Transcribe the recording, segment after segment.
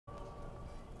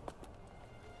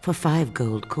For 5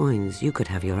 gold coins, you could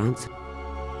have your answer.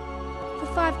 For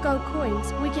 5 gold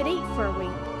coins, we could eat for a week.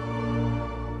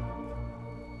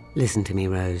 Listen to me,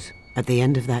 Rose. At the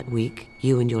end of that week,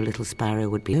 you and your little sparrow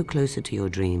would be no closer to your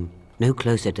dream, no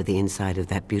closer to the inside of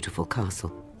that beautiful castle.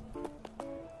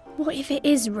 What if it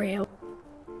is real?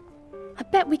 I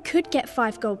bet we could get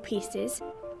 5 gold pieces,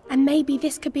 and maybe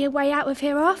this could be a way out of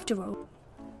here after all.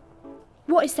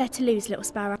 What is there to lose, little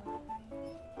sparrow?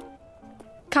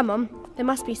 Come on, there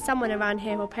must be someone around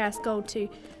here who'll pay us gold to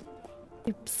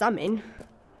do something.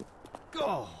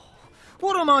 Oh,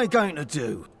 what am I going to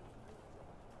do?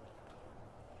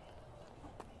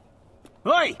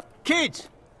 Oi, kids!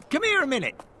 Come here a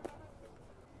minute!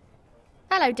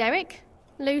 Hello, Derek.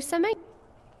 Lose something?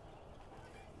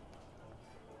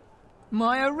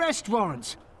 My arrest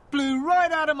warrants blew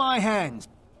right out of my hands.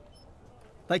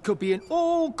 They could be in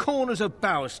all corners of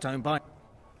Bowerstone by...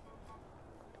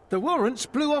 The warrants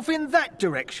blew off in that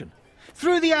direction,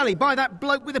 through the alley by that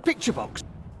bloke with the picture box.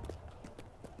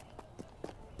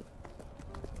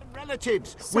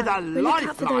 Relatives So, with a we'll look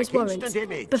out for those lifelike warrants, instant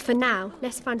image. but for now,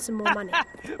 let's find some more money.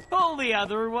 Pull the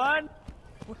other one.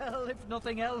 Well, if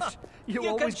nothing else, you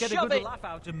always get a good laugh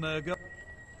out of Murgo.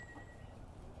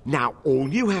 Now all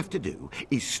you have to do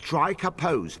is strike a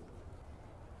pose.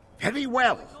 Very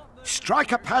well.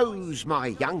 Strike a pose, my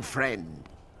young friend.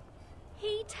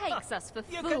 He takes us for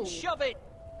You fools. can shove it.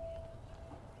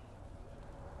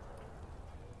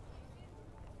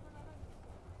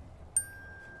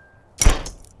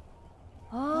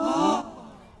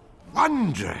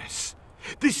 Wondrous!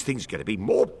 This thing's going to be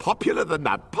more popular than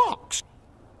that box.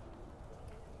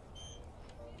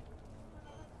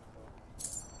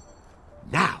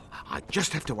 Now, I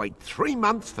just have to wait 3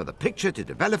 months for the picture to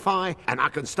developify, and I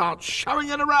can start showing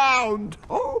it around.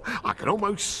 Oh, I can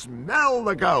almost smell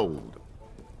the gold.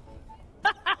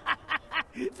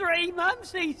 3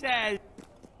 months, he says.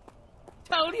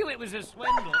 Told you it was a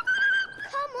swindle.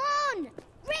 Come on!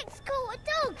 Rick's caught a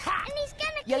dog, and he's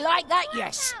gonna... You kick like the that, life you out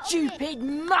of stupid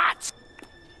mutt?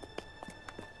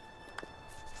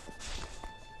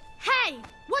 Hey!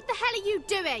 What the hell are you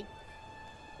doing?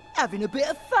 Having a bit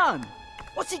of fun.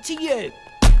 What's it to you?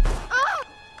 Ah!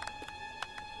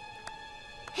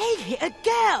 He hit a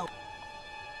girl.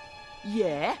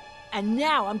 Yeah, and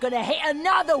now I'm gonna hit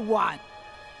another one.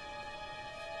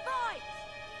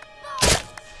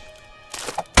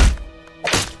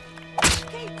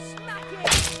 Keep smacking.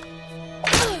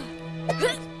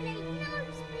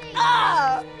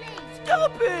 Ah!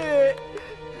 Stop it!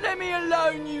 Let me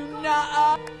alone, you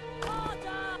nutter!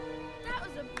 That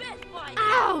was a bit white.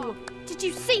 Ow! Did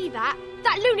you see that?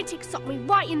 That lunatic socked me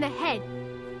right in the head.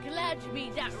 Glad you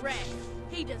made that rest.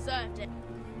 He deserved it.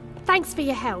 Thanks for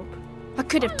your help. I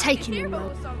could have taken him Hero though.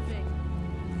 or something.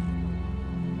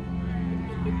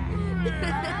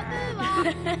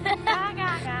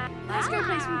 Let's go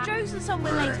play some jokes or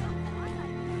somewhere later.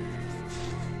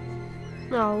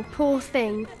 Oh, poor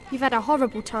thing. You've had a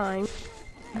horrible time.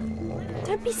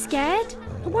 Don't be scared.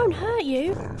 It won't hurt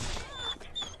you.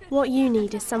 What you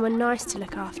need is someone nice to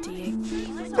look after you.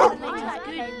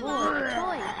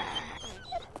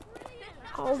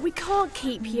 Oh, we can't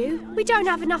keep you. We don't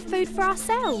have enough food for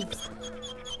ourselves.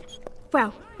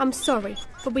 Well, I'm sorry,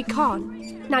 but we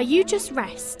can't. Now you just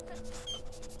rest.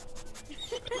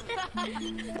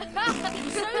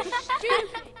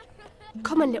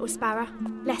 Come on, little sparrow.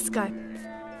 Let's go.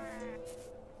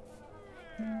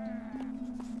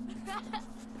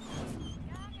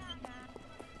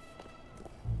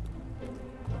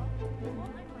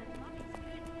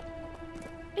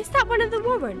 Is that one of the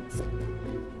warrants?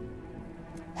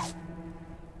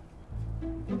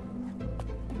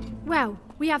 Well,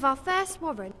 we have our first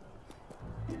warrant.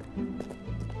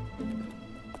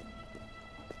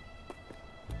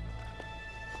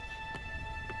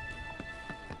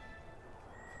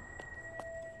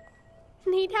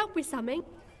 Need help with something?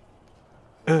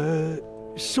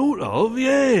 Sort of,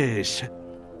 yes.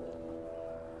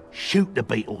 Shoot the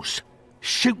beetles.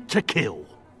 Shoot to kill.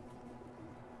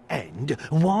 And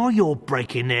while you're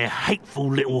breaking their hateful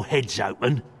little heads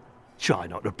open, try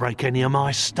not to break any of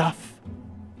my stuff.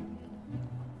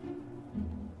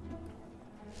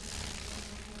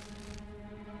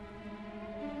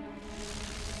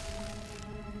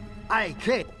 Hey,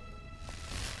 kid.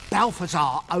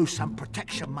 Balthazar owes some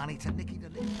protection money to Nicky the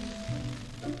Lizard.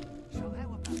 So how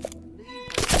about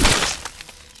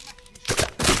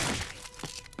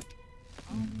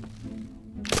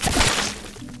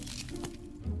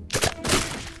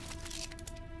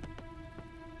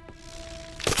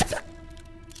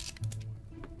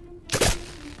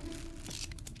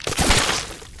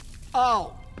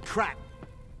Oh, crap.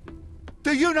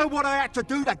 Do you know what I had to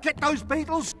do to get those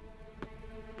beetles?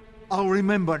 I'll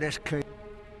remember this, kid.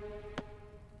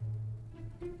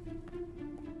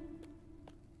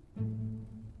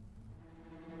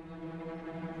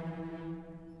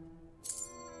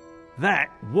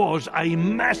 That was a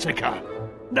massacre.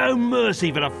 No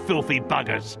mercy for the filthy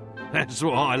buggers. That's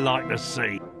what I like to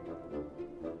see.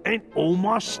 And all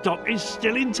my stock is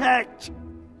still intact.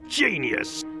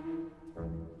 Genius.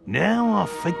 Now I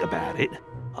think about it,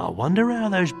 I wonder how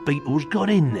those beetles got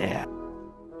in there.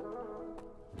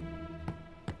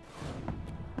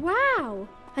 Wow!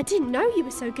 I didn't know you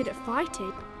were so good at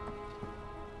fighting.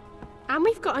 And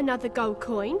we've got another gold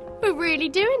coin. We're really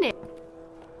doing it.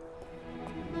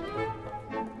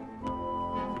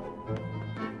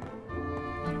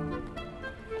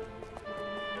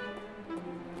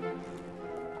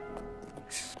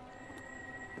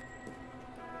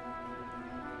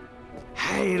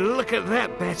 Hey, look at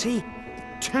that, Betty.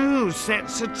 2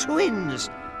 sets of twins.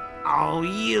 Oh,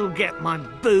 you'll get my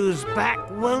booze back,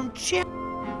 won't you?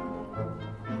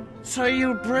 So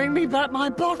you'll bring me back my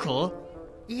bottle?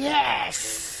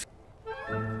 Yes!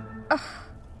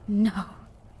 No.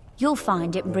 You'll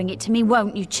find it and bring it to me,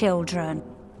 won't you, children?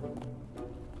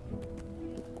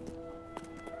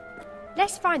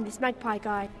 Let's find this magpie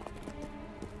guy.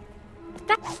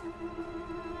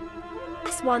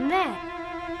 That's one there.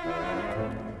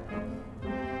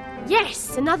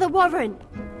 Yes, another warrant.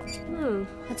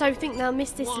 I don't think they'll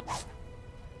miss this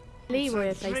Leroy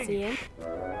if they see him.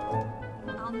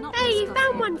 Hey, you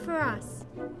found one for us.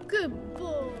 Good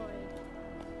boy.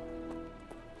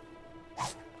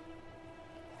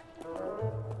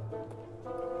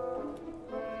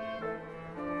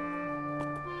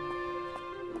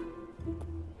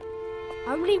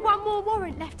 Only one more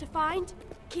warrant left to find.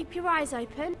 Keep your eyes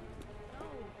open.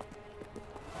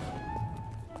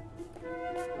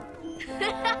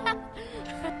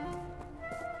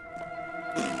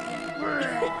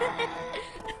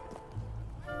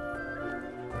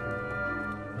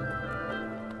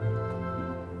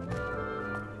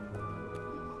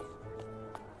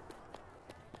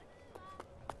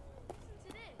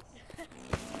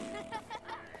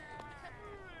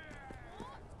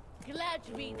 Glad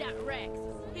to meet that Rex.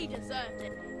 He deserved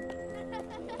it.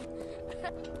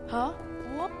 Huh?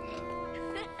 What?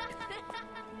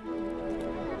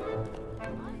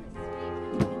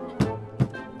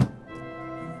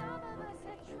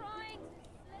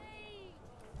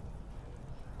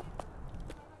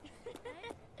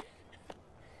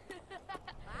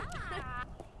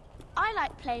 I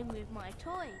like playing with my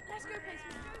toys. Let's go play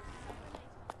some.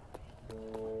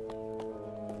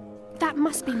 That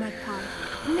must be Magpie.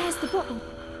 And there's the bottle.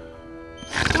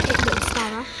 Get it, little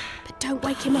sparrow, but don't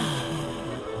wake him up.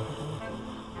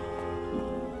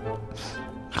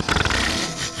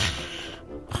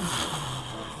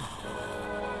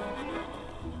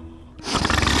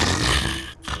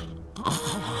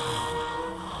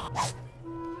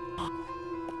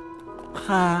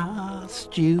 Ah,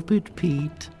 stupid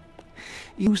Pete.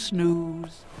 You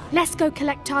snooze. Let's go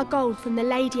collect our gold from the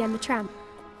lady and the tramp.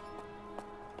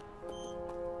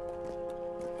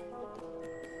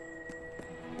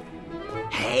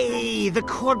 Hey, the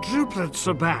quadruplets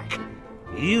are back.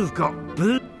 You've got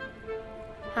boot.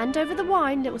 Hand over the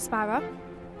wine, little sparrow.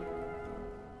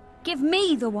 Give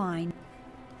me the wine.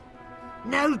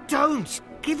 No, don't.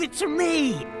 Give it to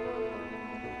me.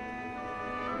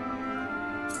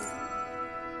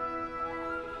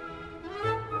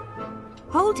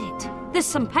 Hold it. There's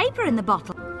some paper in the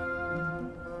bottle.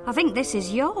 I think this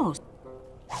is yours.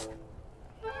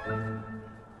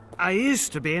 I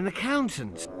used to be an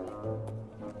accountant.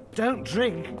 Don't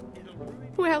drink.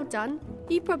 Well done.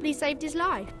 You probably saved his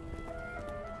life.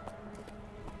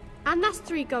 And that's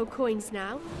 3 gold coins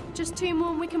now. Just 2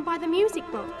 more and we can buy the music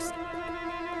box.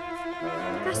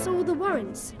 That's all the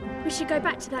warrants. We should go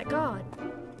back to that guard.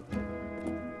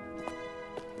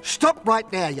 Stop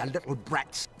right there, you little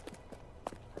brats.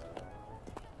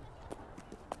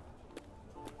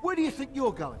 Where do you think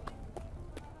you're going?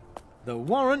 The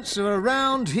warrants are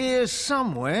around here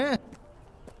somewhere.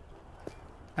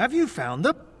 Have you found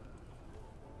them?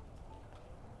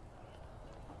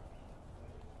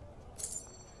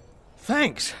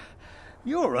 Thanks.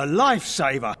 You're a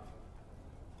lifesaver.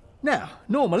 Now,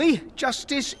 normally,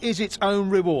 justice is its own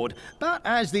reward. But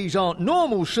as these aren't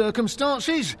normal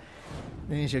circumstances,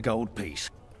 there's your gold piece.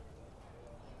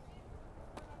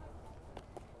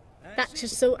 That should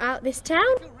sort out this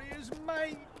town.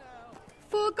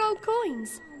 4 gold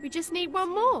coins. We just need 1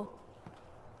 more.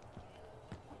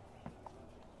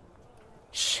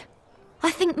 Shh.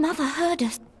 I think Mother heard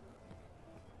us.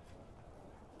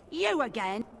 You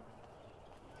again?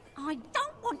 I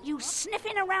don't want you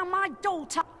sniffing around my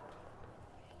daughter.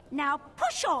 Now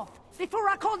push off before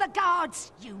I call the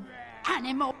guards, you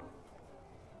animal.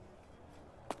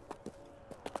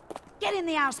 Get in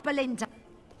the house, Belinda.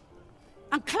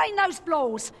 And clean those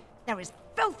floors. They're as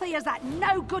filthy as that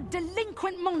no-good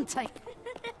delinquent Monty.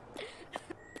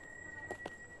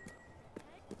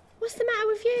 What's the matter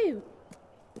with you?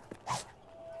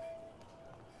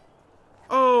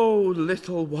 Oh,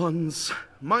 little ones,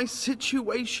 my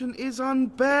situation is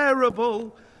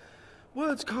unbearable.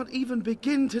 Words can't even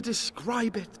begin to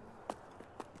describe it.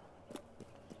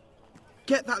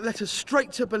 Get that letter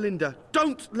straight to Belinda.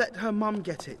 Don't let her mum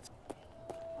get it.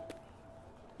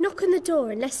 Knock on the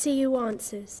door and let's see who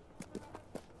answers.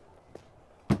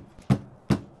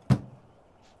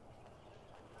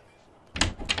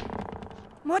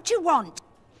 What do you want?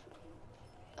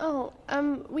 Oh,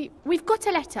 we've got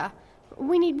a letter.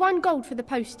 We need 1 gold for the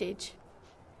postage.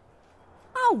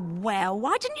 Oh, well,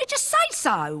 why didn't you just say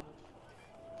so?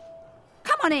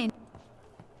 Come on in.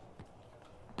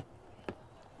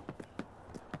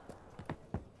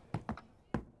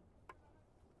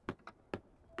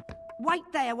 Wait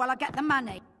there while I get the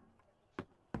money.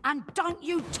 And don't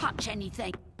you touch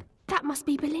anything. That must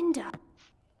be Belinda.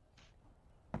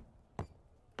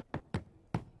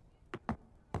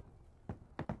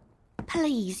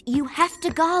 Please, you have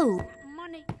to go.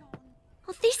 Money gone.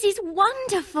 Oh, this is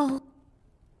wonderful.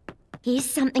 Here's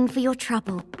something for your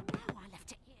trouble. Oh, I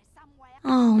left it here somewhere.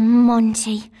 Oh,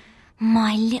 Monty,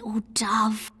 my little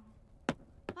dove.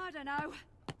 I don't know.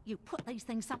 You put these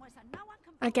things somewhere so no one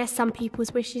can... I guess some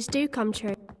people's wishes do come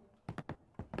true.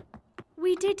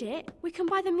 We did it. We can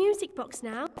buy the music box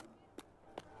now.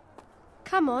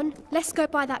 Come on, let's go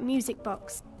buy that music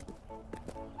box.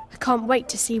 I can't wait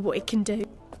to see what it can do.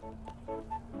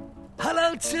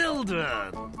 Hello,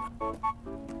 children!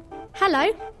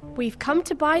 Hello, we've come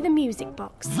to buy the music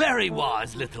box. Very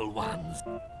wise, little ones.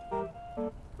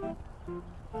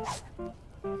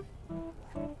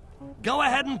 Go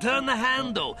ahead and turn the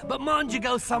handle, but mind you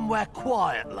go somewhere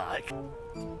quiet like.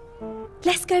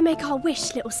 Let's go make our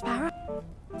wish, little sparrow.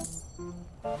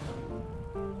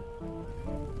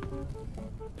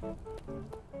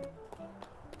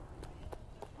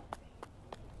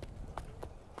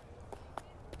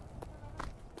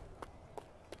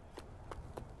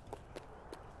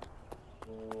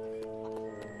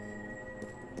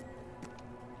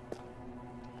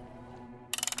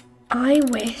 I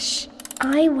wish.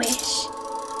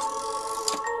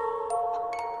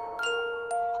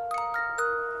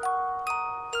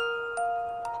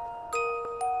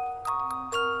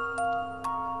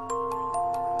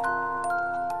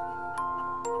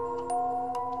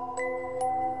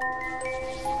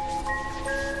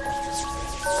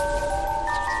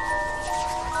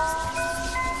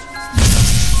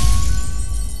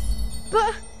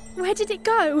 But where did it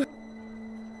go?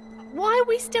 Why are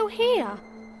we still here?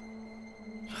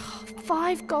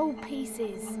 5 gold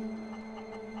pieces.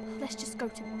 Let's just go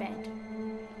to bed.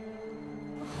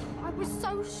 I was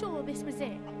so sure this was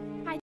it.